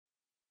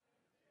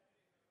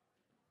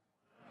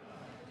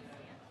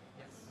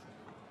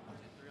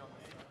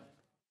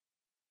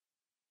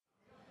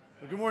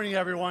Good morning,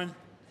 everyone.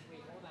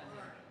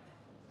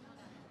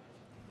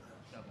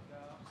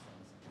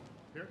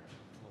 Here.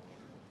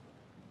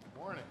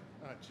 Morning.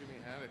 Jimmy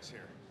Haddock's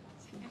here.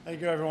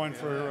 Thank you, everyone,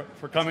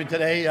 for coming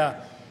today.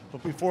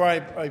 But before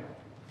I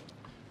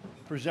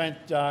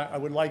present, I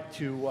would like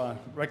to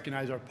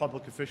recognize our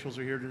public officials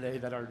who are here today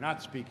that are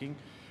not speaking.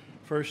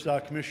 First,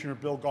 Commissioner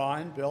Bill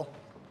Gaughan. Bill,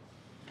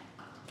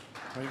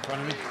 right in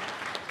front of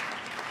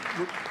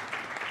me.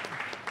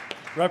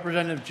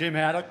 Representative Jim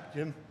Haddock.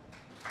 Jim.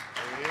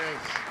 There he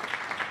is.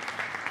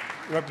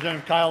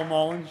 Representative Kyle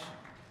Mullins.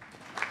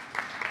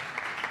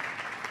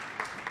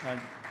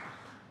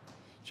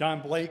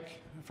 John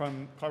Blake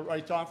from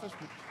Cartwright's office,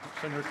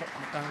 Senator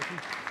Congressman,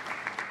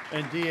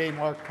 and DA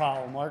Mark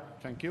Powell. Mark,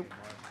 thank you.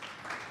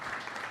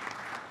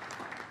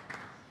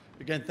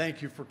 Again,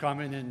 thank you for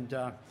coming. And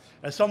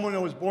as someone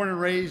who was born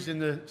and raised in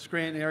the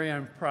Scranton area,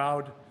 I'm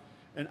proud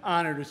and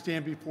honored to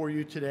stand before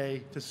you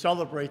today to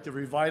celebrate the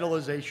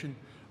revitalization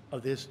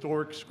of the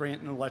historic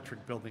Scranton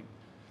Electric Building.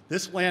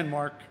 This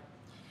landmark,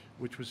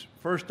 which was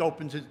first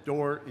opened its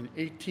door in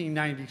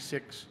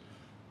 1896,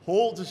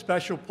 holds a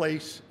special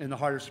place in the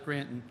heart of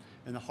Scranton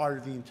and the heart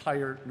of the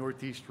entire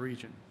Northeast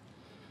region.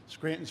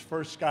 Scranton's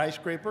first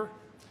skyscraper,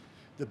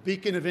 the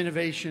beacon of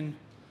innovation,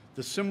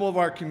 the symbol of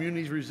our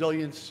community's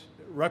resilience,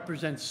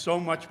 represents so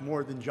much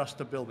more than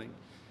just a building.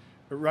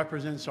 It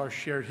represents our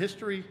shared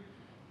history,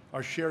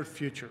 our shared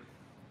future.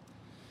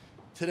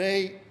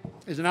 Today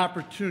is an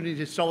opportunity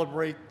to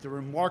celebrate the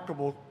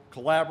remarkable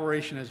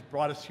collaboration that has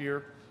brought us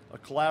here, a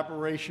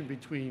collaboration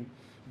between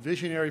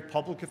visionary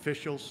public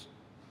officials,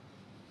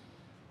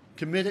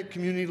 committed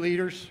community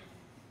leaders,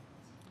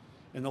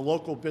 and the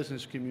local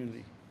business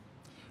community.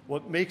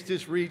 What makes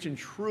this region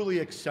truly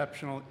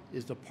exceptional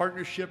is the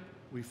partnership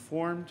we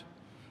formed,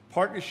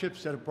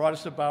 partnerships that have brought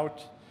us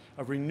about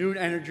a renewed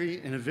energy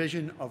and a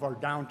vision of our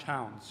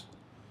downtowns.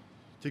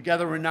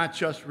 Together, we're not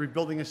just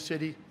rebuilding a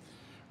city,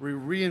 we're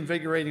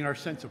reinvigorating our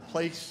sense of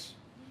place,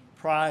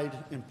 pride,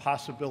 and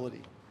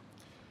possibility.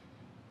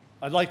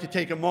 I'd like to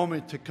take a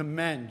moment to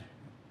commend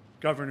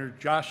Governor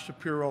Josh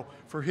Shapiro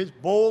for his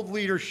bold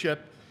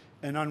leadership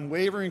and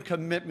unwavering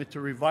commitment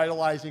to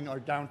revitalizing our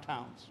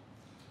downtowns.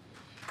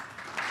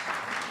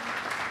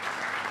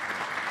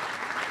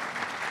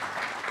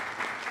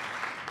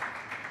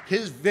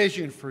 His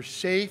vision for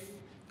safe,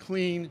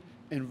 clean,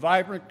 and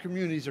vibrant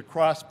communities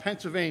across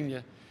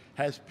Pennsylvania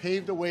has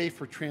paved the way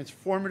for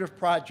transformative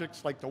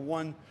projects like the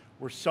one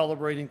we're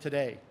celebrating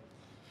today.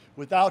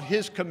 Without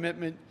his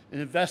commitment in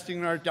investing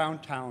in our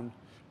downtown,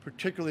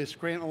 particularly the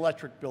Scranton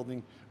Electric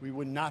Building, we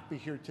would not be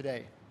here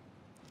today.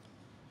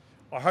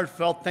 A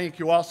heartfelt thank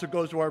you also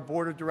goes to our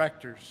board of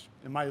directors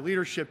and my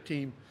leadership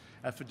team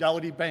at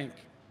Fidelity Bank.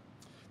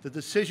 The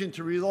decision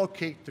to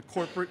relocate the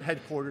corporate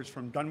headquarters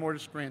from Dunmore to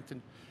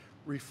Scranton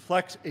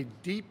reflects a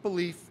deep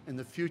belief in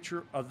the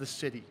future of the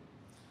city.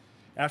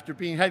 After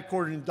being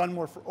headquartered in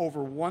Dunmore for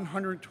over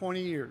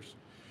 120 years,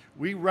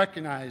 we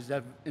recognize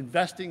that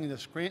investing in the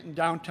Scranton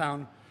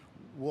downtown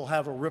will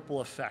have a ripple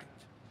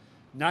effect,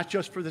 not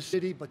just for the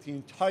city, but the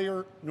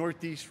entire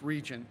Northeast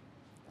region.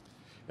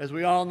 As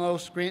we all know,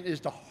 Scranton is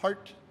the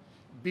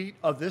heartbeat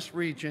of this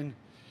region,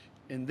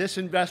 and this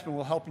investment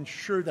will help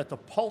ensure that the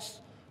pulse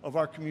of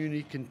our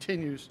community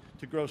continues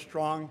to grow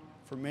strong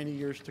for many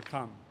years to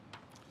come.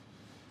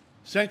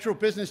 Central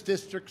business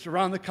districts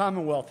around the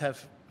Commonwealth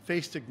have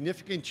faced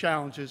significant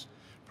challenges,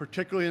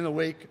 particularly in the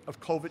wake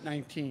of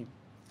COVID-19.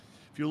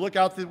 If you look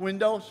out the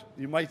windows,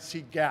 you might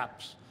see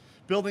gaps,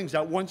 buildings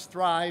that once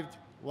thrived,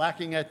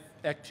 lacking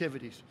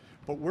activities,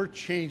 but we're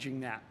changing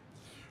that.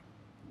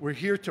 We're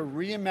here to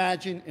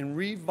reimagine and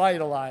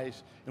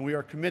revitalize, and we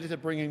are committed to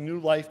bringing new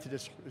life to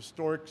this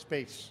historic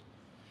space.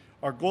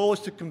 Our goal is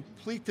to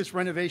complete this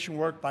renovation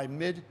work by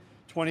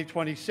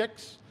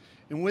mid-2026,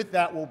 and with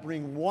that, we'll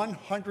bring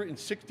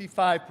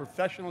 165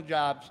 professional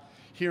jobs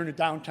here in the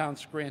downtown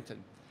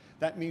Scranton.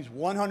 That means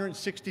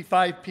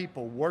 165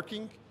 people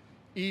working,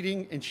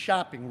 eating, and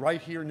shopping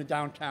right here in the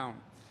downtown.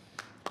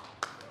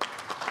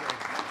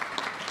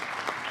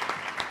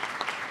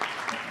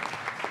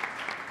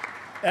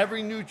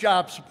 Every new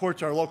job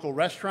supports our local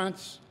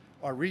restaurants,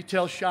 our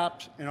retail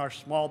shops, and our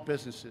small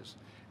businesses.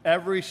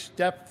 Every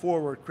step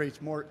forward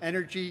creates more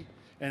energy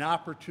and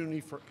opportunity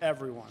for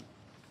everyone.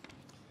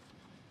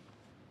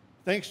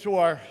 Thanks to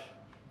our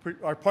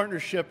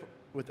partnership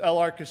with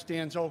L.R.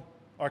 Costanzo,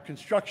 our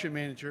construction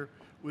manager,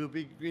 we'll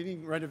be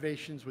beginning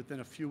renovations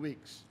within a few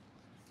weeks.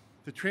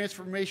 The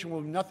transformation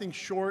will be nothing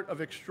short of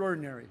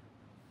extraordinary.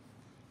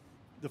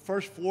 The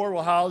first floor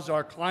will house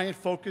our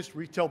client-focused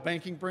retail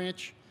banking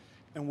branch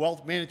and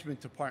wealth management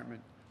department,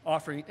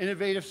 offering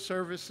innovative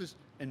services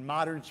and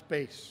modern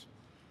space.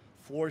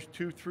 Floors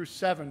 2 through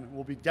 7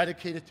 will be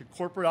dedicated to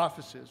corporate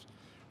offices,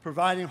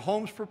 providing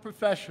homes for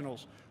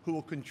professionals who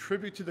will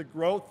contribute to the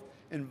growth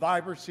and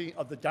vibrancy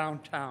of the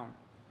downtown.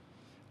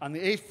 On the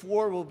 8th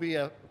floor, we'll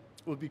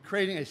be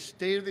creating a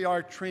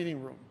state-of-the-art training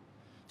room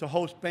to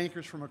host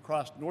bankers from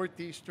across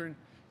northeastern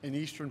and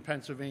eastern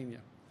Pennsylvania.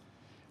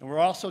 And we're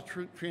also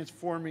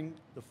transforming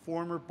the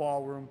former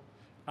ballroom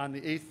on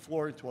the 8th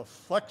floor into a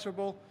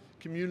flexible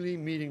community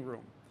meeting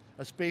room,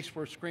 a space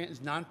where Scranton's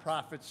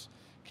nonprofits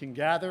can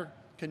gather,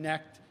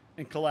 connect,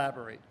 and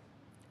collaborate.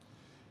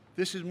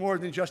 This is more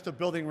than just a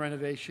building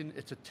renovation.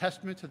 It's a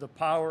testament to the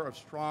power of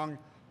strong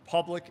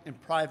public and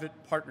private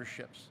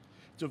partnerships.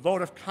 It's a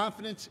vote of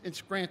confidence in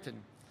Scranton,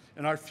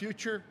 in our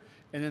future,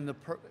 and in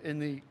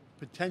the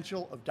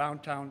potential of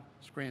downtown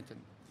Scranton.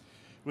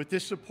 With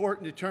this support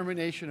and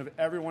determination of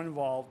everyone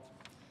involved,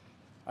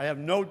 I have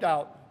no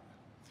doubt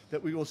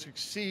that we will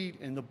succeed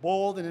in the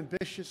bold and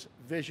ambitious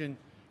vision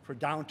for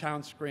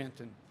downtown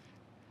Scranton,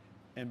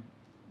 and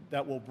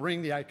that will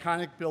bring the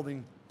iconic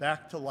building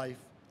back to life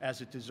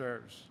as it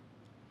deserves.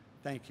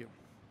 Thank you.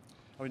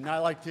 I would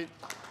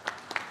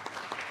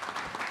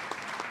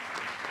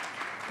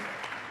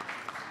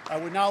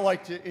now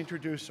like to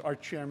introduce our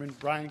chairman,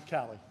 Brian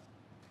Calley.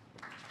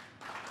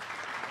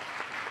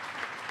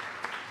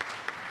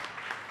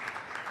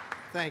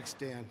 Thanks,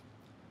 Dan.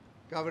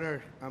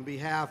 Governor, on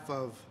behalf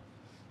of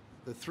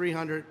the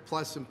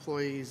 300-plus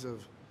employees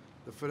of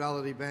the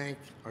Fidelity Bank,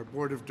 our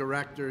board of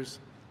directors,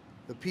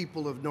 the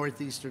people of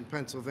northeastern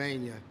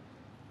Pennsylvania,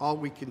 all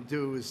we can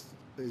do is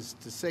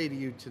to say to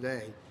you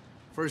today,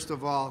 first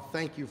of all,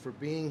 thank you for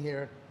being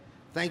here.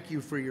 Thank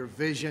you for your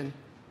vision.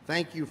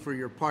 Thank you for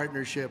your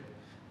partnership.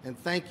 And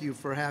thank you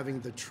for having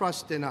the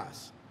trust in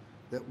us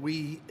that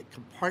we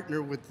can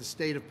partner with the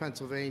state of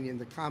Pennsylvania and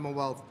the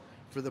Commonwealth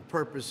for the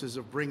purposes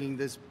of bringing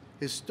this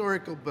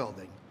historical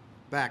building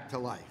back to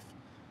life.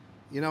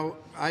 You know,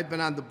 I've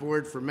been on the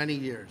board for many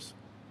years.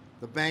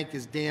 The bank,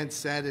 as Dan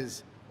said,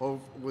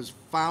 was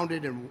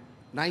founded in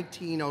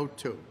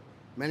 1902,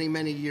 many,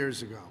 many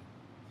years ago.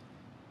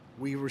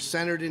 We were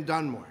centered in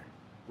Dunmore.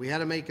 We had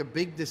to make a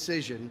big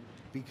decision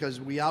because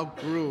we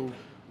outgrew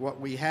what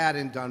we had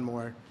in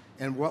Dunmore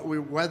and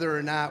whether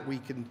or not we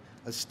can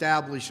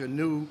establish a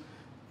new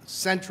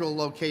central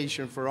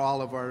location for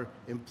all of our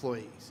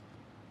employees.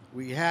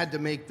 We had to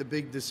make the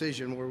big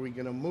decision, were we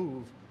going to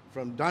move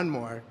from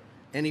Dunmore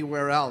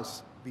anywhere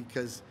else?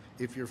 Because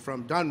if you're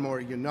from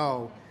Dunmore, you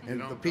know,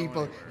 and the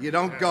people, you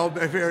don't go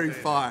very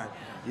far,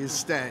 you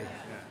stay.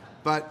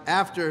 But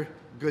after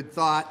good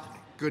thought,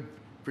 good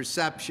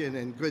perception,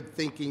 and good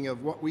thinking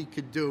of what we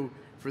could do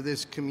for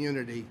this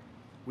community,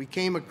 we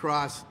came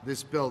across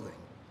this building.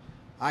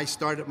 I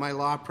started my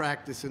law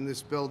practice in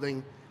this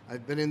building.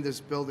 I've been in this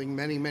building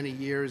many, many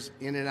years,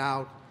 in and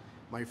out.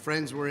 My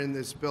friends were in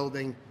this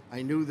building.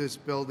 I knew this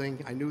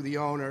building. I knew the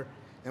owner.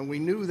 And we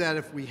knew that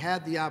if we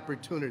had the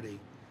opportunity,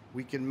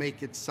 we can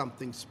make it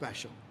something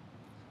special.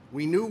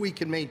 We knew we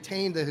can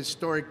maintain the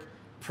historic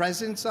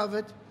presence of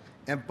it,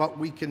 but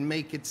we can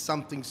make it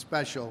something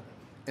special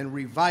and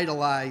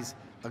revitalize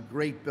a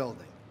great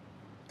building.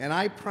 And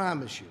I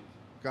promise you,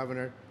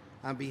 Governor,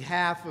 on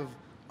behalf of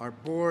our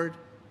board,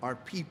 our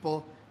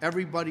people,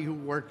 everybody who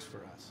works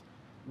for us,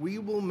 we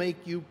will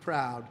make you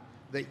proud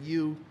that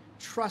you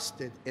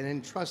trusted and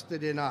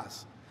entrusted in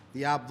us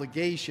the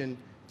obligation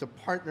to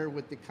partner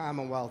with the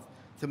Commonwealth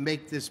to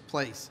make this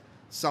place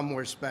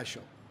somewhere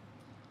special.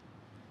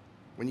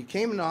 When you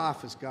came into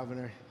office,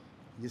 Governor,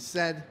 you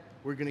said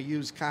we're going to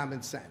use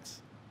common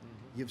sense.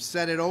 You've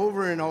said it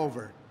over and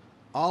over.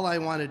 All I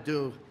want to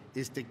do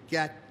is to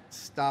get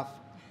stuff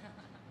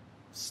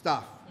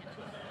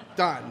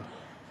done.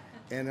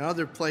 And in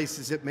other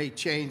places, it may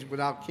change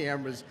without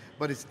cameras,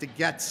 but it's to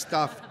get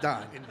stuff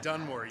done. In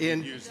Dunmore, you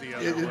use the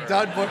other word.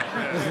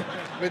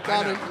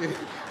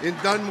 In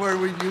Dunmore,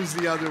 we use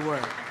the other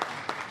word.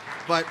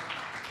 But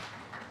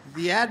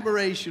the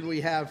admiration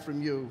we have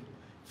from you,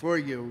 for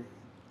you,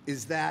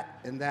 is that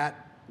and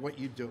that what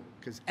you do.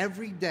 Because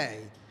every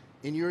day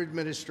in your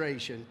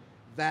administration,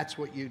 that's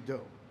what you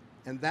do.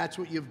 And that's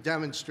what you've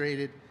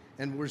demonstrated,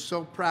 and we're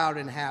so proud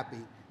and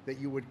happy that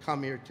you would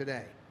come here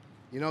today.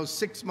 You know,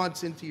 6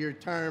 months into your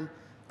term,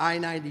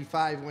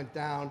 I-95 went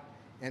down,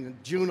 and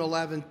June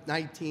 11th,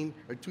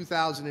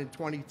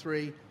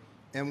 2023,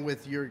 and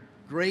with your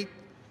great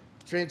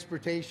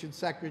transportation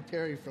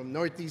secretary from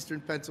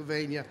northeastern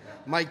Pennsylvania,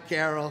 Mike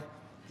Carroll,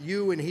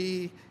 you and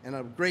he and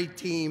a great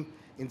team,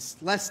 in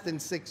less than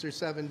 6 or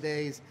 7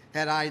 days,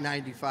 had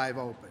I-95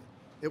 open.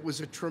 It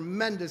was a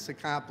tremendous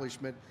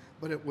accomplishment,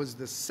 but it was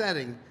the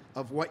setting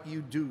of what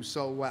you do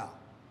so well.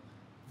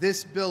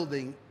 This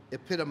building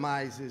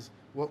epitomizes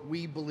what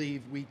we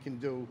believe we can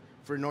do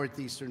for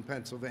northeastern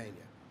Pennsylvania.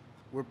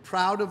 We're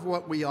proud of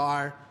what we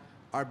are.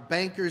 Our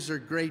bankers are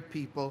great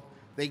people.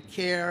 They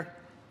care,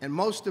 and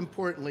most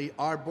importantly,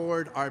 our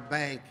board, our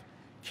bank,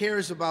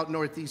 cares about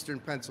northeastern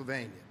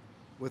Pennsylvania.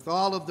 With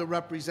all of the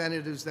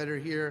representatives that are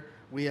here,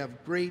 we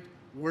have great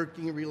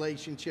working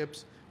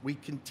relationships. We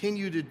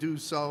continue to do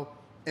so,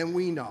 and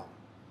we know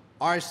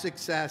our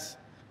success,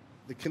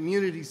 the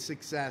community's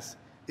success,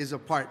 is a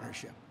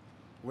partnership.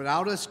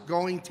 Without us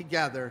going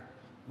together,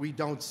 we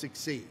don't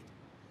succeed.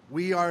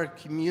 We are a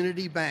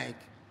community bank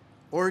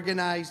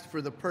organized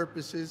for the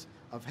purposes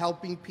of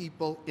helping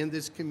people in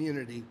this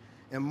community,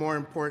 and more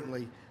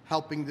importantly,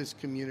 helping this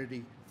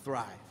community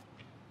thrive.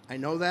 I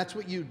know that's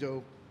what you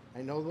do.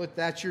 I know that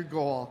that's your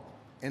goal.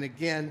 And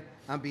again,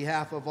 on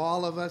behalf of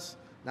all of us,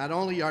 not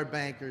only our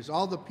bankers,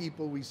 all the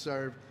people we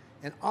serve,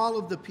 and all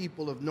of the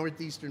people of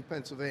northeastern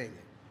Pennsylvania,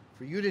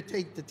 for you to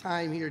take the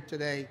time here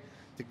today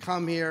to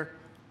come here,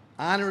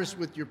 honor us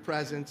with your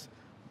presence,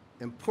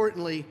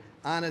 importantly,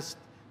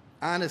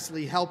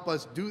 honestly help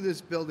us do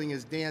this building.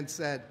 As Dan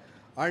said,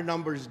 our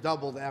numbers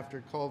doubled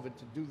after COVID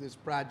to do this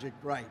project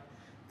right.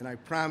 And I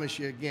promise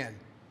you again,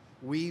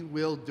 we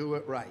will do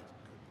it right.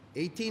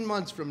 18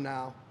 months from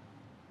now,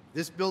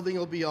 this building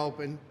will be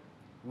open.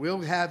 We'll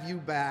have you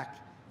back.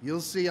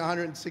 You'll see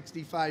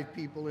 165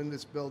 people in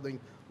this building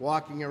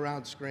walking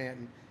around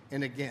Scranton.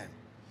 And again,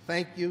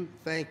 thank you,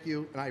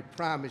 and I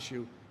promise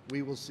you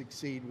we will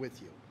succeed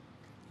with you.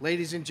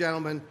 Ladies and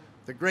gentlemen,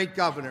 the great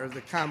governor of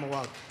the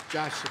Commonwealth,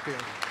 Josh Shapiro.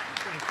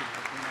 Thank you.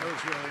 That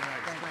was really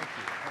nice. Thank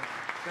you.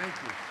 Thank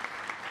you.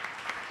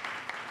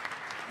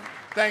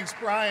 Thanks,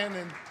 Brian.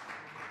 And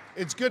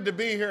it's good to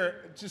be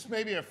here. Just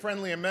maybe a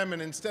friendly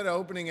amendment. Instead of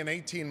opening in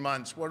 18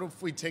 months, what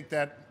if we take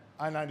that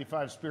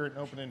I-95 spirit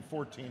and open it in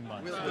 14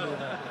 months?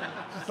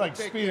 Just like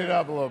speed it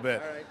up a little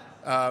bit.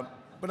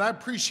 But I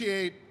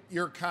appreciate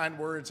your kind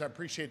words. I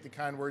appreciate the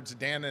kind words of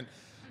Dan. And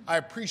I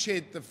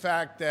appreciate the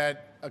fact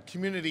that a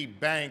community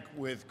bank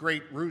with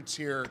great roots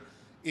here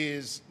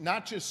is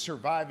not just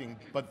surviving,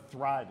 but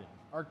thriving.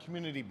 Our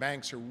community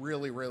banks are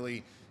really,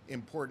 really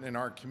important in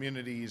our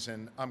communities,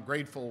 and I'm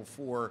grateful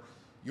for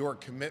your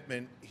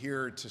commitment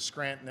here to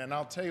Scranton. And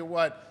I'll tell you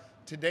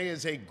what, today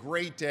is a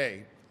great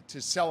day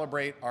to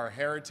celebrate our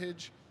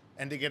heritage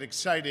and to get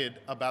excited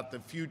about the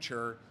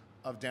future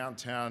of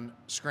downtown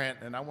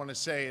Scranton. And I want to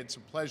say it's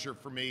a pleasure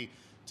for me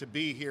to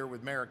be here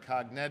with Mayor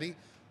Cognetti,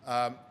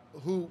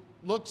 who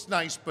looks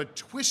nice but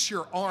twists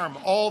your arm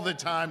all the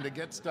time to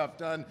get stuff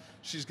done.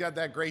 She's got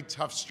that great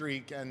tough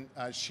streak, and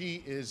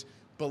she is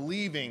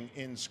believing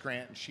in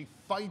Scranton. She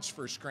fights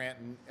for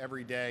Scranton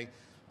every day,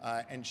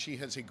 and she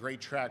has a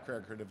great track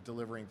record of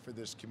delivering for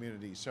this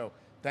community. So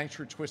thanks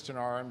for twisting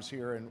our arms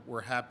here, and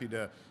we're happy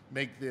to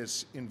make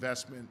this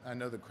investment. I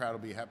know the crowd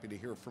will be happy to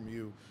hear from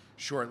you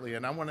shortly.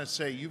 And I want to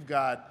say you've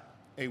got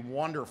a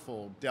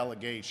wonderful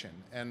delegation,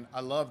 and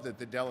I love that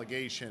the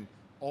delegation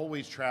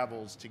always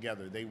travels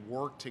together. They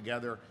work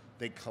together,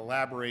 they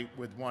collaborate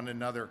with one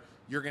another.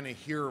 You're going to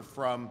hear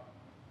from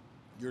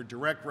your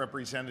direct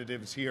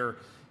representatives here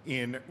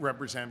in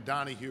Representative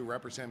Donahue,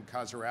 Representative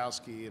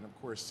Kozarowski, and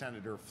of course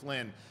Senator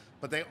Flynn.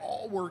 But they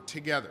all work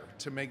together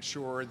to make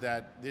sure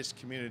that this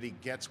community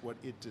gets what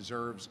it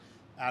deserves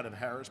out of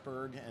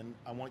Harrisburg. And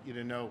I want you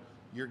to know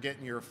you're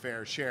getting your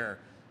fair share,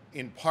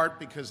 in part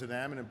because of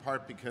them and in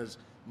part because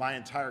my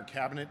entire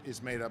cabinet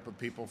is made up of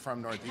people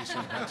from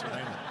northeastern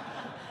Pennsylvania.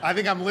 I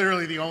think I'm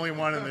literally the only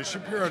one in the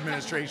Shapiro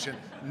administration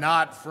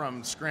not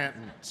from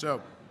Scranton,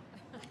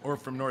 or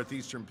from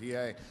northeastern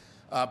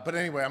PA. But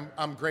anyway,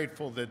 I'm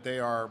grateful that they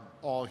are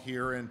all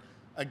here, and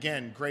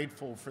again,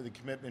 grateful for the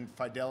commitment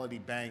Fidelity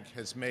Bank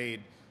has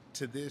made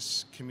to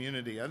this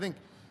community. I think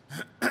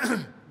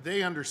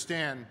they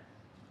understand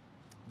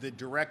the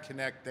direct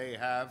connect they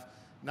have,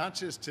 not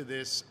just to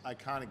this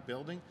iconic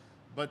building,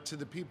 but to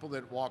the people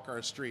that walk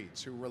our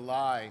streets, who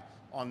rely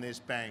on this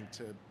bank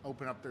to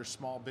open up their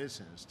small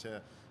business,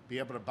 to be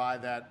able to buy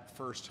that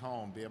first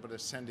home, be able to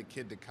send a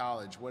kid to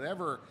college,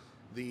 whatever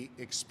the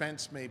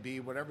expense may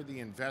be, whatever the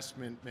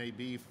investment may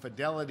be.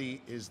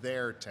 Fidelity is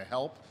there to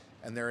help,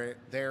 and they're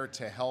there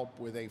to help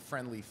with a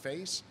friendly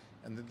face,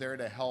 and they're there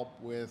to help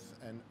with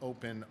an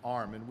open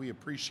arm. And we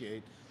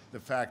appreciate the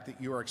fact that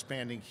you are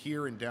expanding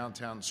here in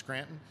downtown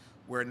Scranton,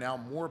 where now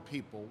more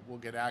people will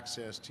get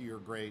access to your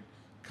great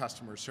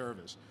customer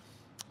service.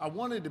 I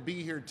wanted to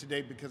be here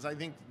today because I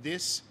think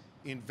this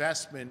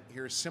investment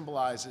here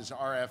symbolizes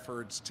our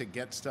efforts to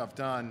get stuff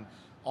done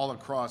all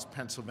across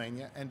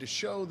Pennsylvania and to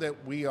show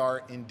that we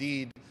are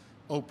indeed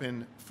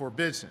open for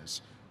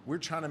business. We're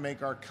trying to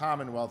make our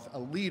Commonwealth a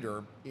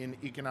leader in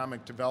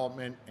economic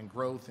development and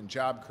growth and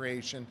job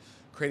creation,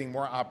 creating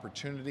more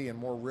opportunity and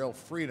more real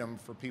freedom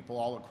for people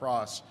all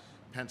across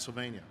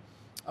Pennsylvania.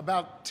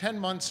 About 10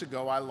 months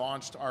ago, I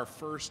launched our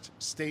first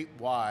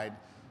statewide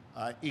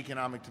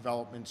economic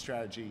development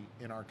strategy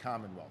in our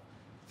Commonwealth.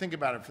 Think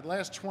about it. For the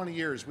last 20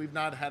 years, we've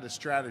not had a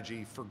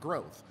strategy for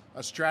growth,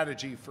 a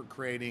strategy for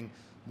creating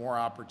more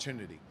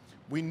opportunity.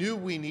 We knew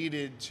we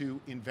needed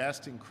to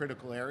invest in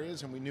critical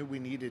areas, and we knew we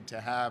needed to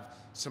have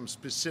some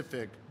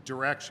specific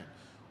direction.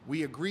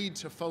 We agreed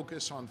to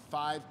focus on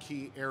 5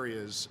 key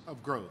areas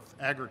of growth: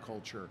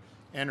 agriculture,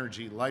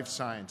 energy, life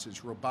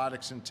sciences,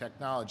 robotics and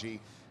technology,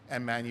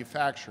 and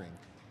manufacturing.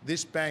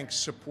 This bank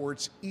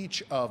supports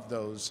each of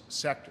those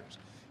sectors.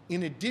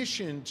 In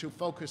addition to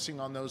focusing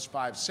on those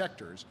 5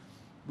 sectors,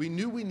 we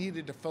knew we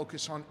needed to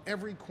focus on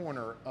every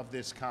corner of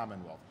this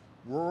Commonwealth,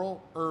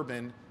 rural,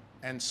 urban,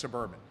 and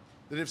suburban.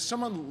 That if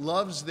someone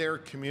loves their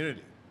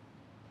community,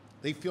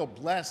 they feel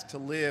blessed to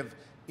live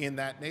in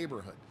that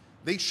neighborhood.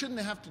 They shouldn't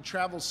have to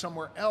travel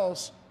somewhere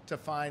else to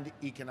find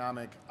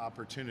economic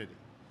opportunity.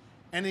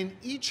 And in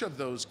each of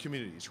those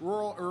communities,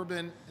 rural,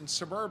 urban, and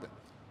suburban,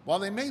 while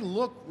they may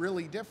look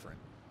really different,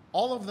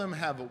 all of them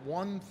have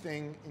one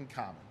thing in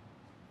common.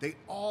 They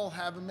all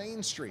have a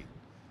main street.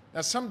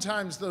 Now,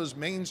 sometimes those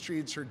main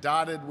streets are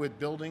dotted with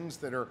buildings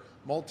that are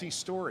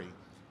multi-story,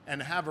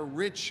 and have a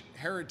rich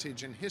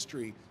heritage and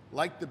history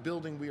like the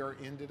building we are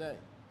in today.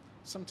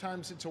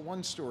 Sometimes it's a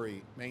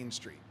one-story Main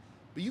Street,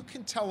 but you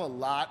can tell a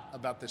lot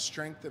about the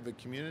strength of a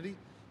community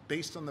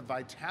based on the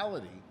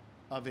vitality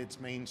of its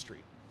Main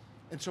Street.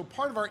 And so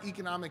part of our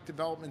economic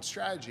development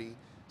strategy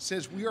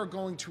says we are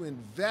going to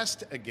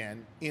invest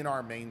again in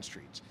our Main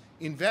Streets,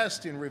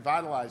 invest in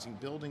revitalizing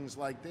buildings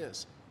like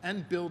this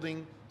and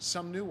building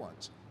some new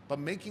ones, but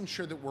making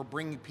sure that we're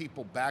bringing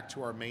people back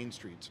to our Main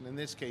Streets, and in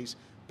this case,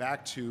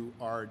 back to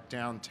our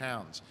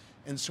downtowns.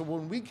 And so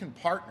when we can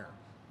partner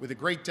with a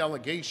great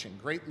delegation,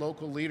 great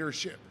local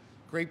leadership,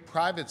 great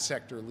private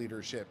sector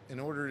leadership in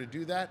order to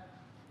do that,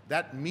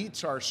 that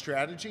meets our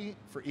strategy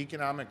for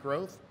economic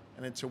growth,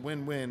 and it's a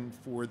win-win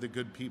for the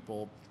good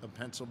people of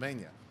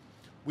Pennsylvania.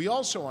 We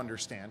also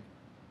understand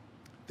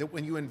that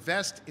when you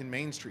invest in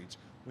Main Streets,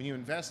 when you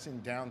invest in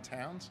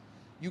downtowns,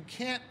 you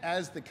can't,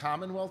 as the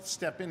Commonwealth,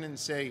 step in and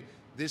say,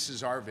 this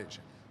is our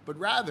vision. But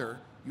rather,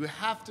 you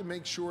have to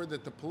make sure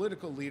that the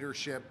political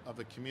leadership of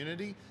a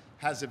community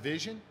has a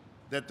vision,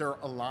 that they're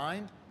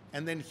aligned,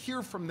 and then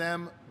hear from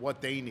them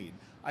what they need.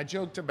 I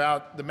joked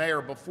about the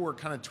mayor before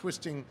kind of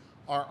twisting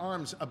our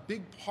arms. A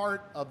big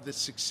part of the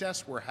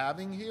success we're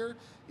having here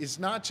is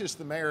not just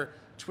the mayor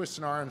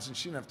twisting arms, and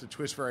she didn't have to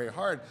twist very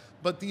hard,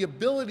 but the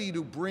ability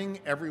to bring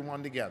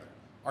everyone together.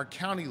 Our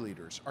county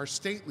leaders, our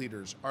state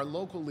leaders, our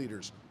local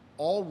leaders,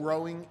 all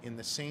rowing in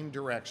the same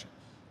direction.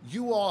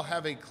 You all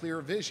have a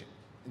clear vision,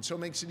 and so it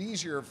makes it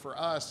easier for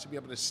us to be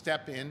able to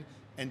step in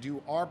and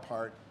do our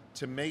part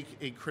to make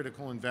a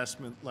critical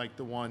investment like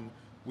the one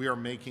we are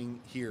making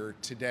here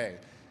today.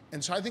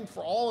 And so I think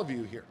for all of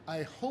you here,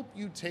 I hope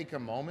you take a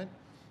moment,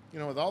 you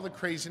know, with all the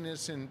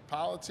craziness in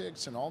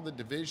politics and all the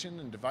division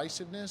and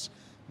divisiveness,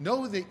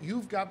 know that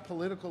you've got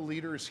political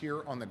leaders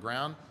here on the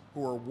ground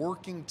who are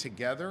working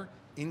together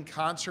in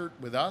concert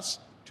with us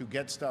to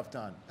get stuff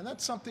done. And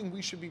that's something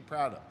we should be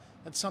proud of.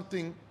 That's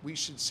something we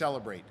should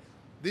celebrate.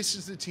 This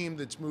is the team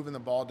that's moving the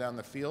ball down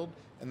the field,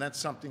 and that's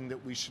something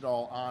that we should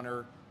all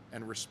honor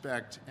and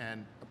respect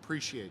and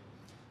appreciate.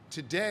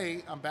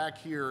 Today, I'm back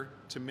here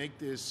to make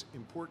this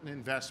important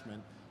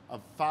investment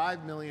of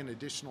 $5 million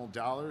additional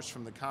dollars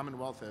from the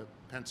Commonwealth of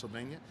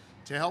Pennsylvania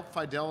to help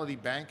Fidelity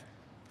Bank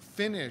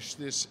finish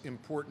this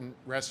important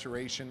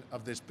restoration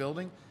of this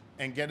building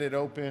and get it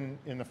open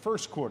in the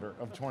first quarter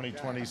of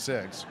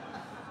 2026.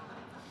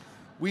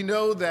 We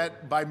know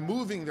that by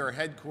moving their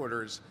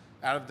headquarters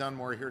out of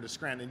Dunmore here to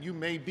Scranton, you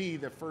may be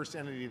the first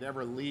entity to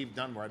ever leave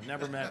Dunmore. I've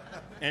never met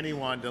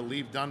anyone to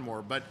leave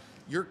Dunmore, but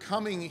you're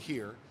coming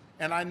here,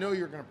 and I know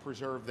you're going to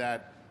preserve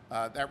that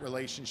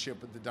relationship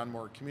with the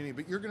Dunmore community,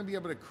 but you're going to be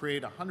able to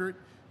create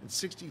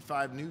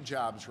 165 new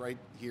jobs right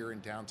here in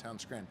downtown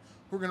Scranton,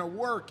 who are going to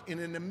work in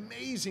an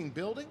amazing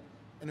building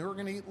and who are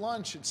going to eat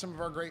lunch at some of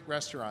our great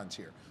restaurants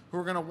here, who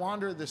are going to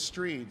wander the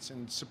streets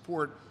and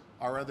support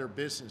our other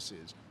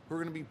businesses, who are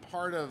going to be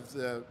part of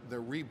the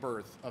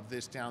rebirth of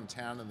this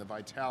downtown and the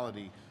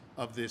vitality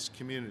of this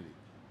community.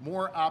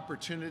 More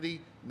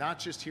opportunity, not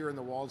just here in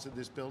the walls of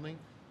this building,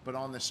 but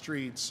on the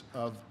streets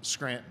of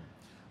Scranton.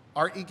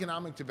 Our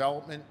economic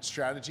development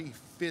strategy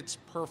fits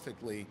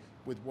perfectly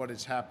with what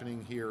is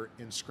happening here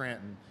in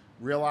Scranton.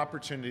 Real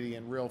opportunity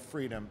and real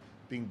freedom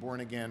being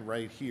born again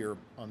right here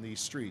on these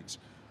streets.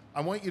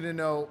 I want you to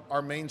know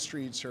our Main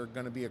Streets are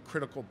going to be a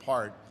critical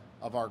part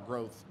of our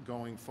growth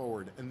going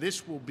forward. And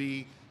this will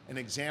be an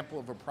example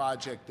of a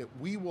project that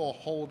we will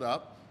hold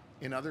up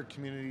in other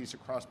communities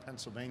across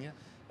Pennsylvania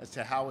as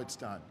to how it's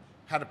done,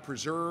 how to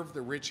preserve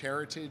the rich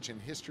heritage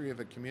and history of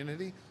a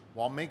community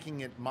while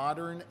making it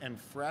modern and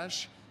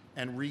fresh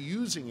and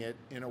reusing it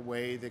in a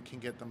way that can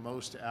get the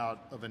most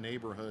out of a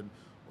neighborhood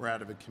or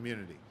out of a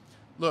community.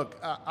 Look,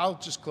 I'll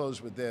just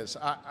close with this.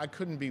 I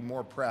couldn't be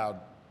more proud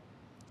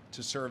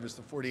to serve as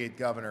the 48th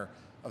governor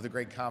of the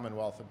great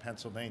Commonwealth of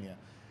Pennsylvania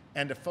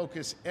and to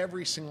focus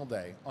every single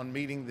day on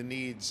meeting the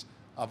needs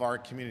of our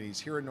communities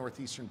here in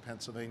northeastern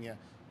Pennsylvania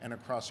and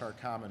across our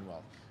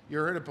Commonwealth. You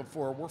heard it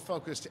before, we're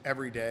focused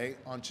every day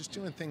on just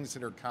doing things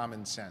that are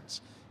common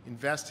sense,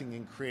 investing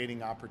in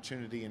creating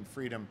opportunity and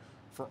freedom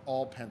for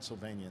all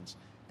Pennsylvanians,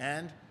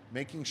 and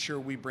making sure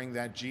we bring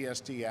that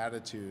GSD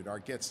attitude, our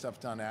get stuff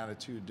done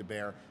attitude to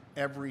bear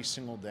every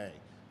single day.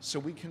 So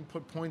we can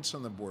put points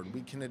on the board,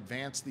 we can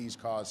advance these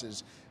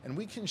causes, and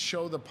we can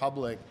show the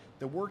public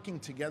that working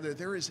together,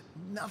 there is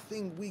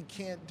nothing we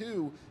can't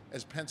do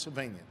as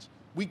Pennsylvanians.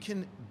 We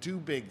can do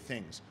big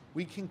things,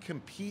 we can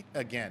compete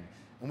again,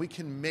 and we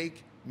can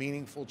make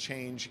meaningful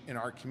change in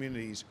our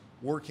communities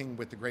working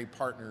with the great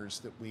partners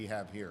that we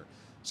have here.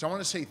 So I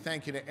want to say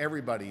thank you to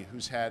everybody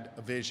who's had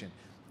a vision,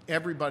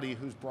 everybody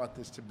who's brought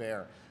this to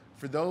bear.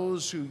 For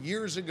those who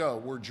years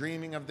ago were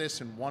dreaming of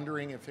this and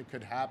wondering if it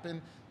could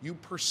happen, you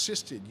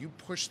persisted, you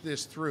pushed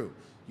this through.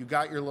 You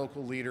got your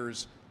local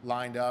leaders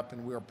lined up,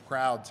 and we are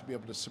proud to be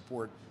able to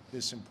support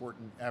this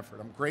important effort.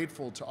 I'm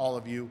grateful to all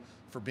of you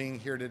for being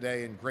here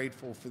today and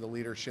grateful for the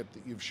leadership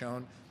that you've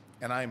shown,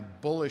 and I'm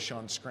bullish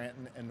on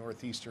Scranton and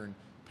northeastern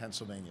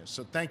Pennsylvania.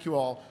 So thank you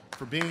all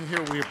for being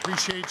here. We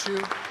appreciate you.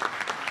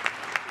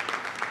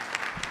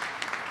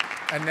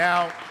 And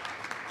now,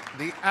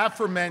 the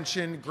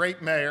aforementioned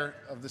great mayor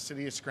of the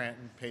city of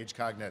Scranton, Paige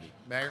Cognetti.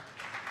 Mayor.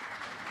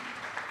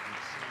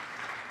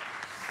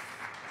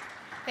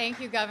 Thank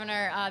you,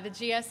 Governor. The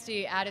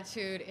GSD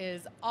attitude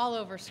is all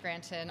over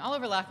Scranton, all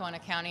over Lackawanna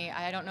County.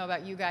 I don't know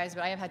about you guys,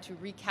 but I have had to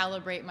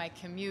recalibrate my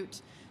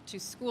commute to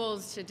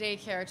schools, to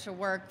daycare, to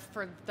work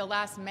for the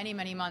last many,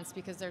 many months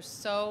because there's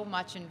so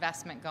much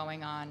investment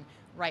going on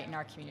right in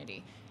our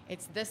community.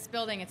 It's this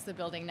building, it's the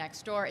building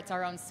next door, it's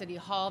our own city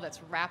hall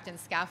that's wrapped in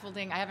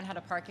scaffolding. I haven't had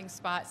a parking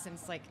spot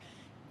since like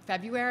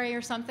February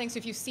or something. So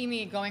if you see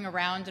me going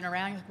around and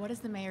around, you're like, what is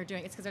the mayor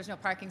doing? It's because there's no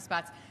parking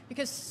spots,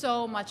 because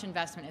so much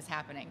investment is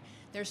happening.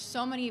 There's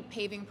so many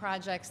paving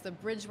projects. The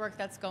bridge work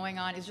that's going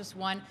on is just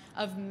one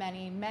of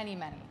many, many,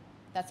 many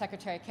that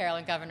Secretary Carroll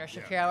and Governor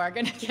Shapiro are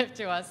going to give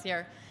to us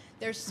here.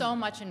 There's so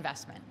much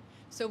investment.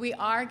 So we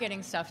are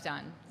getting stuff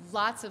done,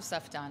 lots of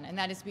stuff done, and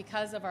that is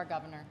because of our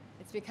governor.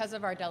 It's because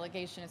of our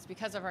delegation. It's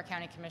because of our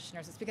county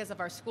commissioners. It's because of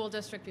our school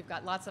district. We've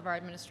got lots of our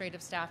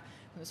administrative staff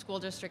from the school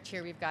district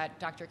here. We've got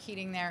Dr.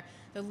 Keating there.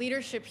 The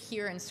leadership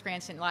here in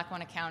Scranton,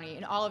 Lackawanna County,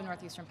 in all of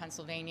northeastern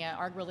Pennsylvania,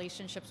 our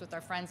relationships with our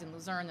friends in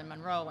Luzerne and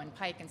Monroe and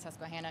Pike and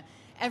Susquehanna,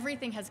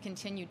 everything has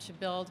continued to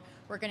build.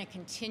 We're going to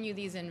continue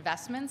these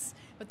investments,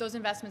 but those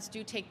investments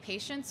do take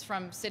patience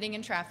from sitting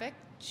in traffic,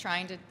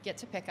 trying to get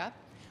to pickup,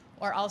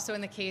 or also in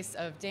the case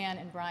of Dan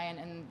and Brian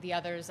and the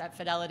others at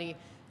Fidelity,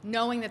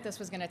 knowing that this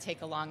was going to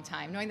take a long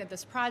time, knowing that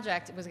this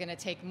project was going to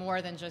take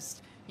more than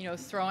just,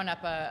 throwing up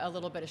a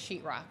little bit of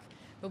sheetrock.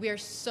 But we are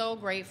so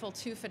grateful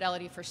to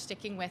Fidelity for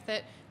sticking with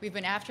it. We've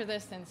been after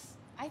this since,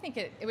 I think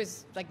it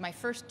was like my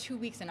first 2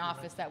 weeks in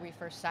office that we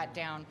first sat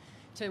down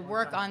to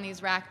work on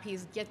these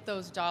RACPs, get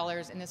those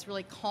dollars, and this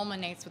really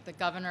culminates with the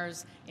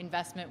governor's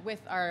investment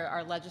with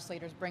our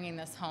legislators bringing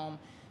this home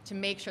to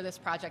make sure this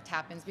project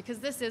happens, because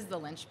this is the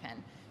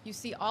linchpin. You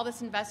see all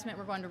this investment.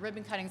 We're going to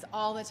ribbon cuttings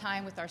all the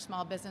time with our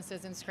small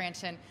businesses in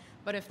Scranton.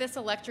 But if this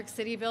Electric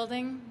City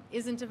building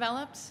isn't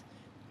developed,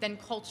 then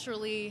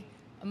culturally,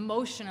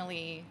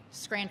 emotionally,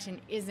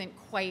 Scranton isn't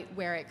quite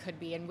where it could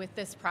be. And with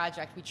this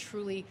project, we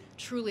truly,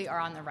 truly are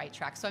on the right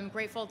track. So I'm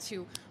grateful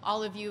to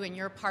all of you and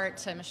your part,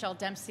 to Michelle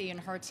Dempsey and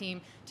her team,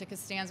 to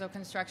Costanzo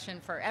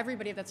Construction, for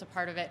everybody that's a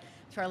part of it,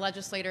 to our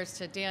legislators,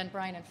 to Dan,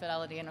 Brian, and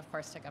Fidelity, and of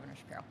course to Governor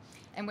Shapiro.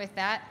 And with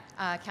that,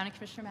 County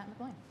Commissioner Matt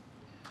McGloin.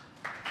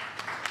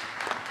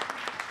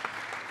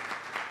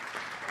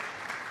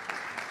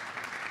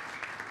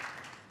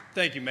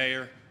 Thank you,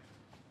 Mayor.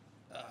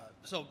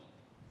 So,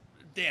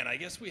 Dan, I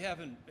guess we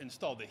haven't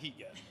installed the heat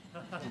yet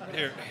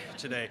here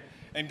today.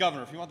 And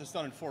Governor, if you want this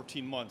done in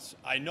 14 months,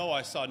 I know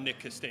I saw Nick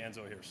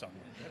Costanzo here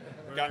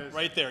somewhere.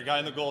 Right there, guy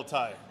in the gold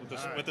tie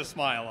with a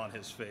smile on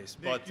his face.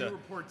 Nick, but you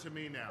report to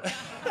me now.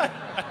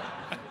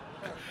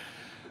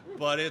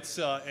 But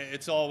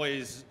it's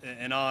always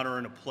an honor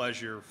and a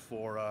pleasure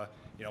for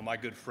my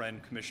good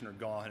friend Commissioner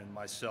Gaughan and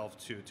myself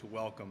to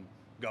welcome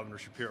Governor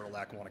Shapiro to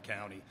Lackawanna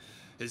County.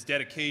 His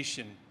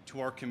dedication to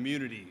our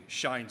community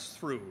shines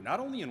through, not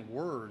only in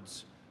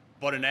words,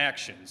 but in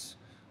actions,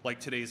 like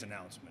today's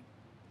announcement.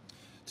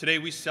 Today,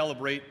 we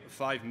celebrate a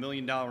 $5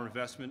 million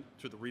investment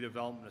through the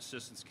Redevelopment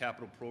Assistance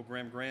Capital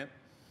Program grant.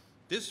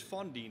 This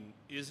funding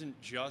isn't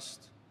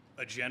just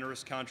a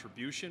generous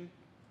contribution,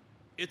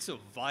 it's a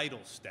vital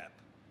step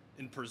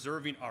in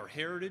preserving our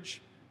heritage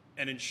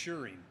and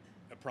ensuring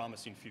a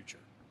promising future.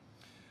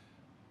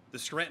 The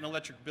Scranton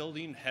Electric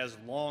Building has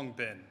long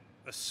been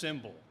a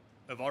symbol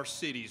of our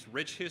city's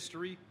rich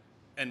history,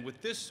 and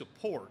with this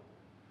support,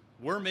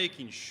 we're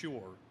making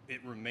sure it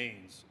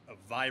remains a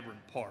vibrant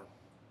part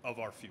of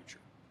our future.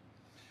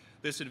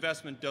 This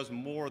investment does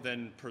more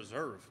than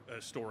preserve a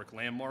historic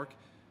landmark.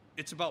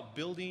 It's about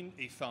building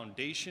a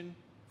foundation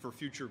for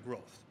future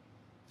growth,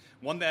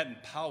 one that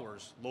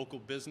empowers local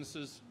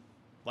businesses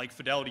like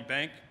Fidelity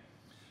Bank.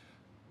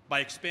 By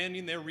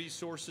expanding their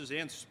resources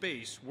and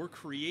space, we're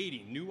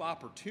creating new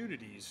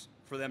opportunities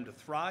for them to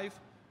thrive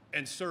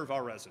and serve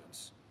our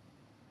residents.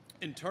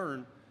 In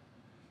turn,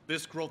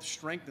 this growth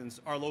strengthens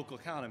our local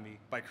economy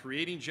by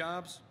creating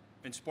jobs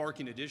and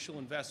sparking additional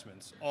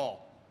investments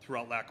all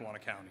throughout Lackawanna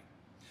County.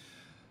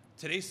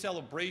 Today's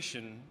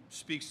celebration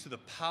speaks to the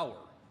power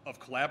of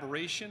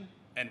collaboration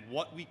and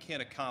what we can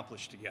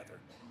accomplish together.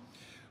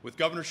 With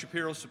Governor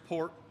Shapiro's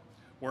support,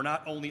 we're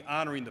not only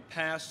honoring the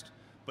past,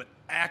 but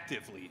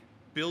actively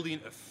building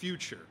a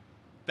future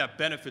that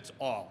benefits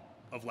all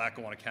of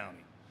Lackawanna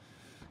County.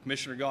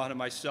 Commissioner Gaughan and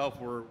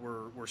myself,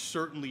 we're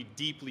certainly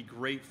deeply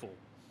grateful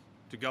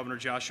to Governor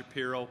Josh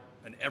Shapiro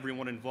and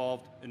everyone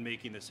involved in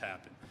making this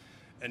happen.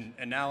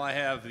 And now I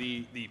have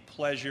the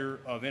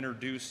pleasure of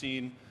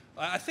introducing,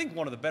 I think,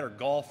 one of the better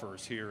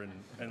golfers here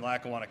in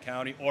Lackawanna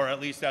County, or at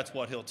least that's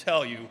what he'll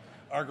tell you,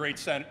 our great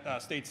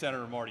State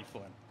Senator Marty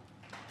Flynn.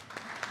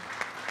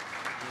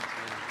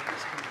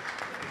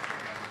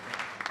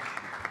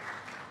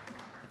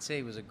 I'd say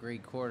he was a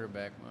great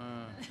quarterback.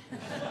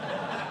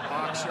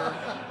 Boxer.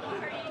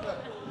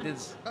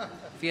 If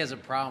he has a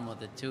problem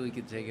with it, too, he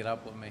could take it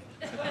up with me.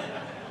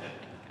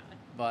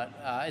 But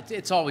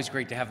it's always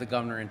great to have the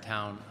governor in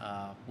town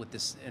with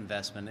this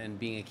investment and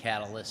being a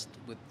catalyst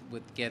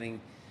with getting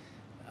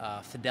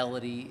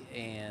Fidelity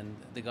and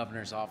the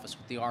governor's office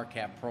with the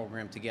RCAP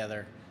program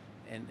together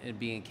and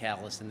being a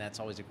catalyst, and that's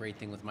always a great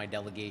thing with my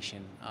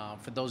delegation.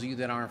 For those of you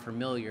that aren't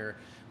familiar,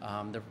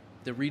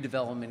 the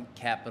Redevelopment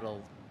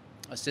Capital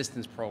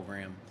Assistance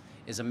Program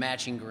is a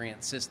matching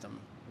grant system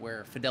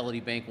where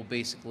Fidelity Bank will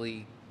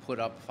basically put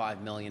up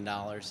 $5 million,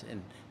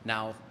 and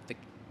now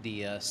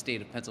the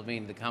state of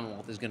Pennsylvania, the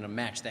Commonwealth, is going to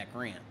match that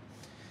grant.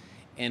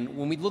 And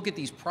when we look at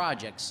these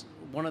projects,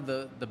 one of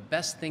the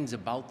best things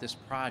about this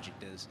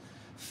project is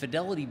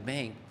Fidelity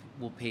Bank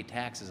will pay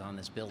taxes on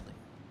this building,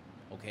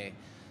 okay?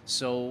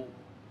 So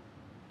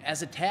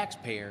as a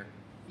taxpayer,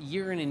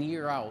 year in and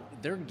year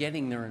out, they're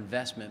getting their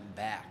investment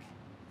back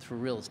through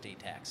real estate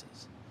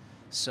taxes.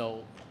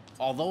 So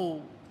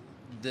although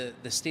the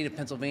state of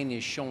Pennsylvania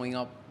is showing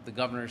up, the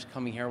governor's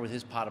coming here with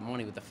his pot of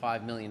money with a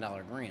 $5 million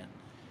grant,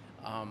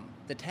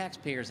 the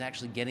taxpayer is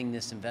actually getting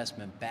this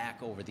investment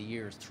back over the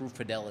years through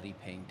Fidelity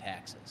paying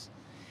taxes.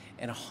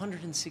 And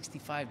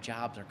 165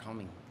 jobs are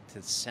coming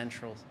to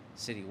Central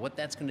City. What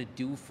that's going to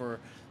do for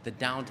the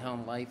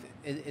downtown life,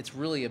 it's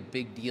really a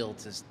big deal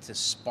to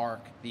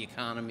spark the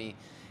economy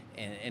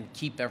and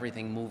keep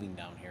everything moving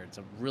down here. It's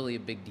really a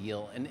big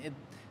deal. And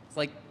it's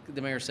like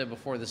the mayor said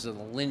before, this is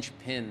the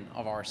linchpin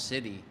of our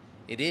city.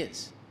 It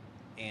is.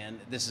 And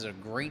this is a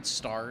great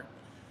start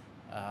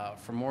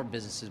for more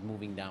businesses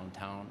moving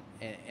downtown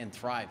and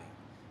thriving.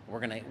 We're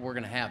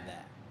gonna have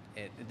that.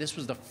 This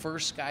was the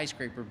first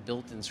skyscraper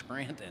built in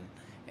Scranton,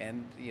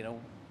 and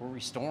we're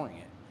restoring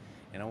it.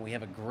 We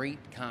have a great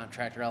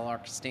contractor, L.R.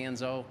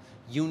 Costanzo,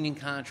 union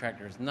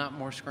contractors, not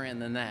more Scranton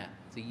than that.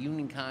 It's a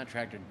union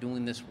contractor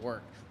doing this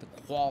work. The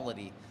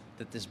quality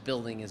that this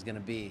building is going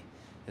to be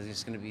is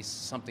just going to be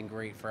something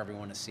great for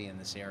everyone to see in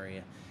this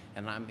area.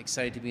 And I'm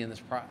excited to be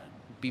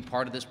be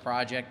part of this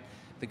project.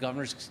 The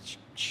governor's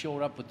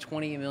showed up with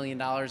 $28 million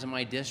in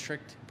my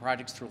district,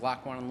 projects through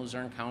Lackawanna and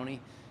Luzerne County.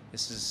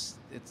 It's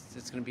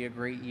going to be a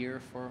great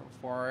year for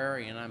our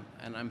area,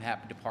 and I'm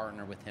happy to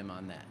partner with him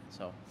on that.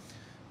 So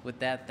with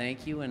that,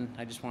 thank you, and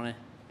I just want to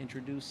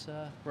introduce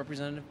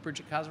Representative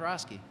Bridget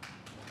Kozarowski.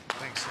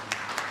 Thanks, Senator.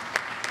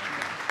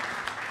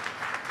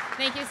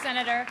 Thank you,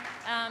 Senator,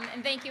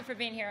 and thank you for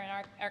being here in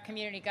our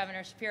community,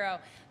 Governor Shapiro.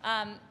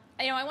 I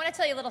want to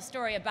tell you a little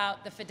story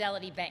about the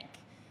Fidelity Bank.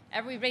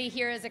 Everybody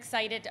here is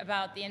excited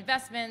about the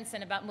investments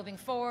and about moving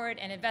forward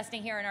and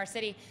investing here in our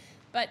city,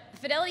 but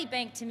Fidelity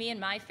Bank, to me and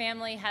my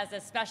family, has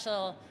a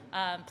special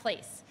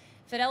place.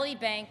 Fidelity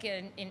Bank,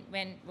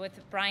 with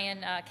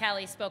Brian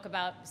Calley spoke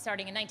about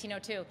starting in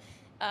 1902,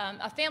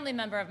 a family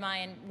member of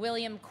mine,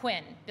 William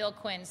Quinn, Bill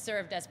Quinn,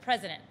 served as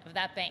president of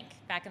that bank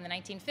back in the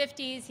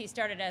 1950s. He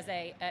started as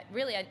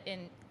really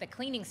in the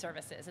cleaning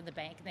services of the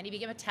bank, and then he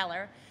became a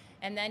teller,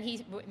 and then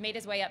he made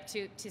his way up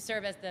to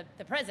serve as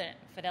the president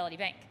of Fidelity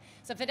Bank.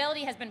 So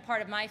Fidelity has been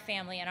part of my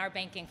family and our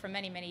banking for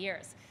many, many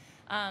years.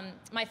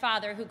 My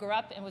father, who grew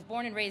up and was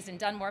born and raised in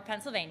Dunmore,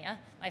 Pennsylvania,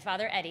 my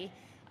father, Eddie,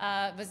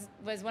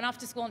 went off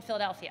to school in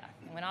Philadelphia.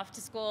 He went off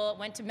to school,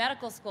 went to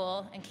medical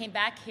school, and came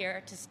back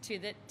here to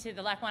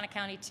the Lackawanna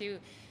County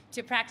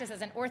to practice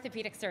as an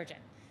orthopedic surgeon.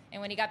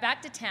 And when he got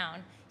back to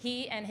town,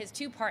 he and his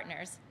two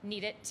partners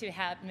needed to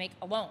make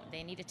a loan.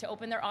 They needed to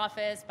open their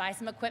office, buy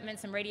some equipment,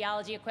 some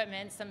radiology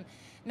equipment, some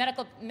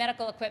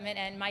medical equipment,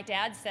 and my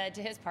dad said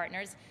to his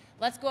partners,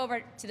 let's go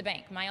over to the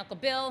bank. My Uncle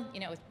Bill,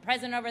 was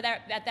president over there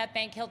at that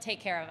bank, he'll take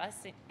care of us.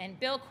 And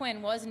Bill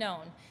Quinn was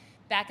known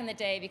back in the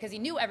day because he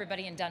knew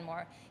everybody in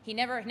Dunmore. He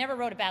never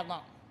wrote a bad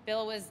loan.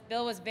 Bill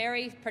was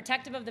very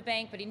protective of the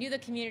bank, but he knew the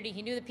community,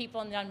 he knew the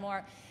people in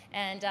Dunmore,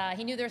 and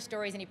he knew their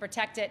stories, and he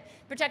protected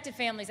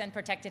families and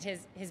protected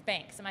his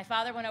bank. So my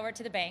father went over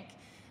to the bank,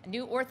 a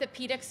new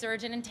orthopedic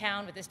surgeon in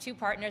town with his two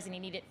partners, and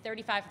he needed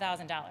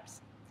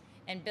 $35,000.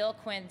 And Bill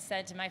Quinn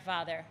said to my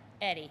father,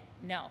 Eddie,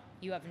 no,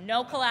 you have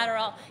no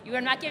collateral. You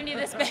are not giving you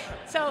this bank.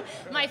 So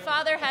my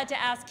father had to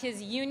ask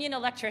his union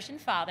electrician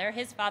father,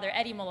 his father,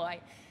 Eddie Malloy,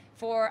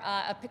 for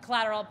a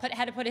collateral,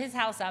 had to put his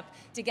house up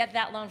to get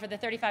that loan for the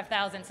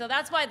 $35,000. So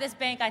that's why this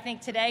bank, I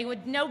think today,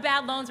 with no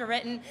bad loans were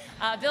written,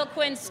 Bill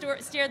Quinn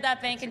steered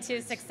that bank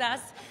into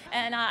success,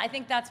 and I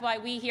think that's why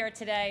we here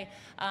today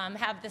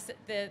have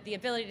the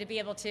ability to be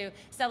able to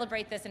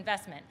celebrate this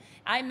investment.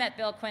 I met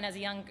Bill Quinn as a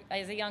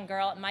young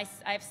girl.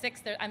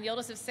 I'm the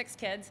oldest of 6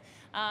 kids.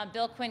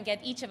 Bill Quinn gave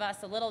each of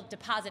us a little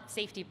deposit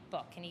safety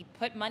book, and he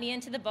put money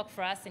into the book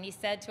for us, and he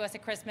said to us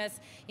at Christmas,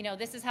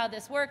 this is how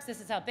this works, this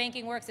is how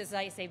banking works, this is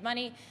how you save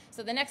money.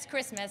 So the next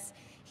Christmas,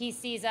 he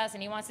sees us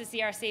and he wants to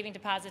see our saving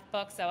deposit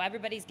book, so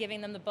everybody's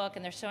giving them the book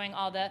and they're showing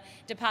all the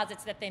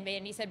deposits that they made,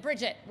 and he said,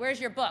 Bridget, where's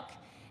your book?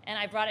 And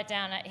I brought it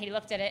down, he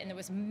looked at it, and there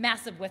was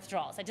massive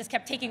withdrawals. I just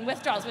kept taking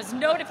withdrawals. There was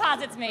no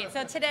deposits made.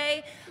 So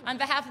today, on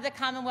behalf of the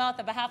Commonwealth,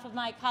 on behalf of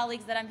my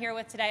colleagues that I'm here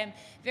with today, I'm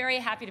very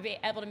happy to be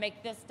able to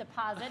make this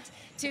deposit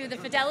to the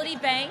Fidelity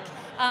Bank,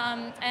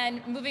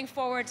 and moving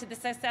forward to the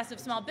success of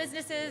small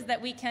businesses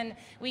that we can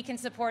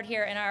support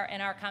here in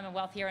our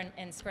Commonwealth here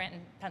in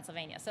Scranton,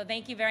 Pennsylvania. So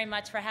thank you very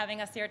much for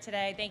having us here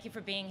today. Thank you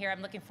for being here.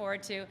 I'm looking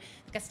forward to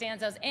the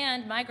Costanzos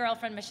and my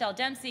girlfriend, Michelle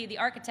Dempsey, the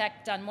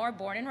architect, Dunmore,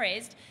 born and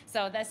raised.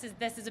 So this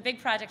is is a big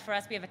project for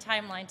us. We have a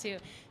timeline to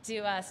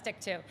stick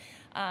to.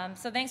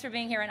 So thanks for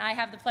being here, and I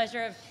have the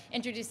pleasure of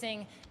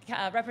introducing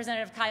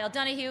Representative Kyle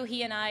Donahue.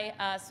 He and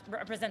I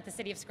represent the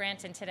city of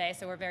Scranton today,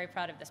 so we're very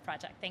proud of this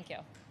project. Thank you.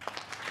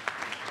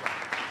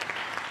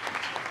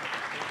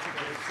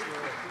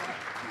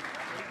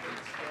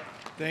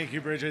 Thank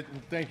you, Bridget,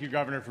 and thank you,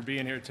 Governor, for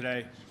being here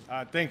today.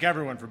 Thank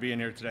everyone for being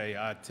here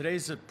today.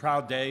 Today's a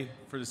proud day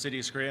for the city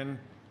of Scranton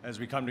as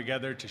we come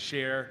together to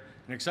share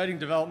an exciting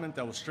development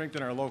that will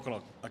strengthen our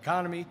local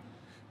economy,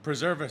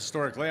 preserve a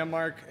historic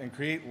landmark, and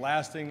create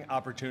lasting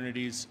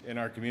opportunities in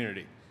our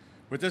community.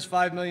 With this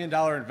 $5 million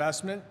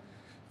investment,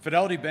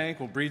 Fidelity Bank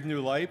will breathe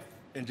new life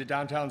into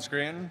downtown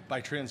Scranton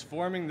by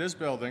transforming this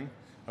building,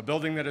 a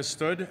building that has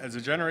stood as a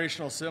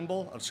generational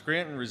symbol of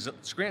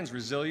Scranton's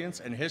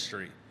resilience and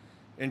history,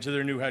 into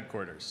their new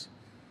headquarters.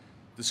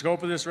 The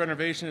scope of this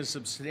renovation is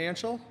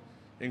substantial,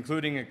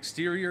 including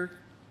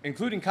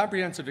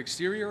comprehensive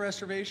exterior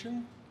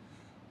restoration,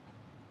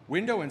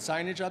 window and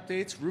signage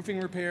updates, roofing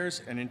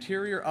repairs, and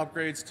interior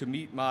upgrades to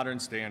meet modern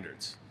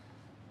standards.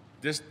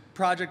 This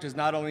project is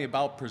not only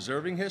about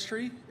preserving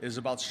history, it is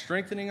about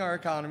strengthening our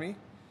economy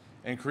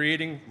and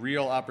creating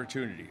real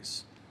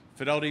opportunities.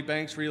 Fidelity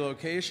Bank's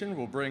relocation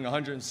will bring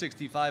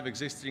 165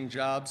 existing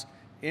jobs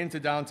into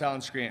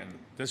downtown Scranton.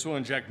 This will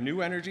inject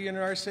new energy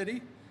into our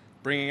city,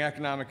 bringing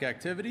economic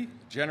activity,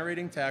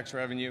 generating tax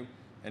revenue,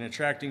 and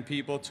attracting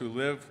people to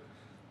live,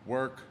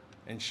 work,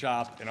 and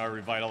shop in our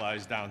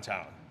revitalized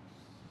downtown.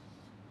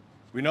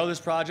 We know this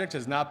project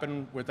has not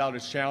been without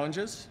its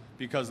challenges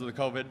because of the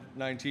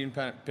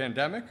COVID-19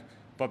 pandemic,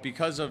 but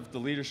because of the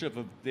leadership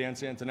of Dan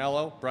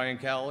Santinello, Brian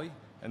Calley,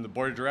 and the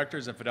board of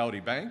directors at Fidelity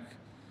Bank,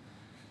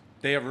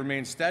 they have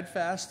remained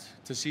steadfast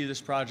to see this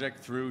project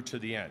through to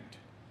the end.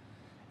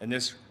 And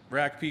this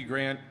RACP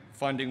grant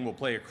funding will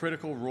play a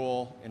critical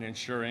role in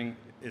ensuring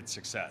its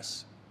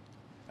success.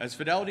 As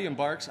Fidelity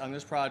embarks on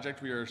this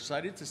project, we are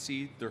excited to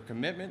see their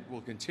commitment will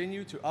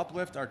continue to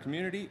uplift our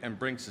community and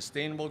bring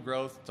sustainable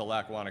growth to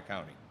Lackawanna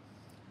County.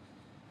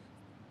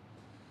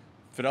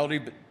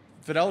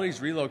 Fidelity's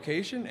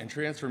relocation and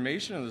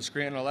transformation of the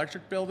Scranton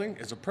Electric Building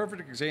is a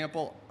perfect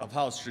example of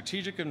how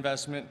strategic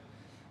investment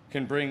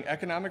can bring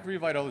economic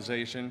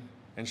revitalization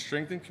and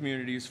strengthen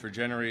communities for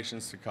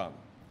generations to come.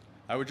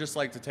 I would just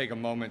like to take a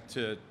moment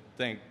to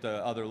thank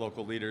the other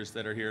local leaders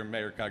that are here,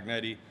 Mayor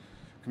Cognetti,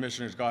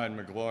 Commissioners Gahan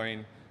and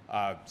McGloin,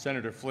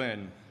 Senator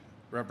Flynn,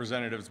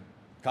 Representatives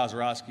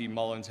Kozarowski,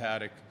 Mullins,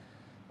 Haddock.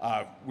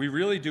 We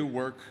really do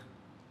work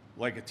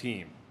like a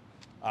team.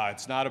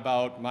 It's not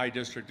about my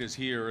district is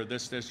here or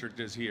this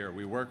district is here.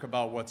 We work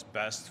about what's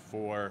best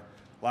for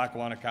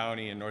Lackawanna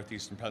County and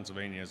northeastern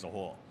Pennsylvania as a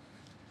whole.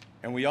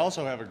 And we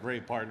also have a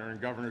great partner in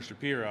Governor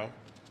Shapiro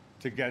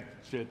to get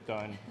shit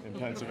done in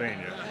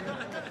Pennsylvania.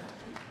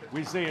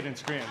 We say it in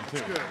Scranton,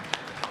 too.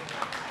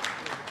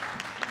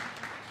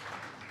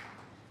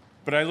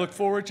 But I look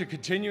forward to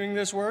continuing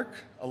this work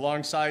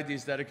alongside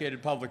these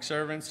dedicated public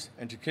servants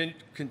and to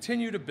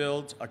continue to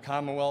build a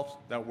Commonwealth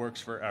that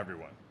works for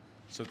everyone.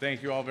 So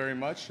thank you all very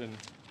much, and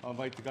I'll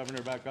invite the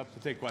governor back up to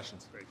take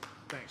questions. Great.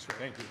 Thanks, Rep.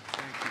 Thank you.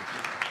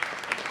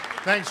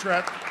 Thanks,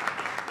 Rep.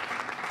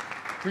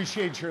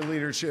 Appreciate your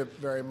leadership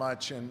very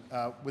much. And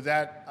with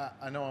that,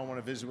 I know I want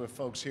to visit with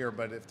folks here,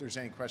 but if there's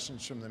any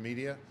questions from the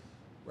media,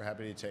 we're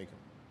happy to take them.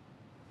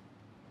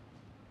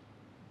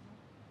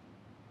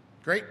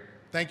 Great.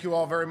 Thank you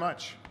all very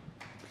much.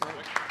 Good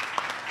work.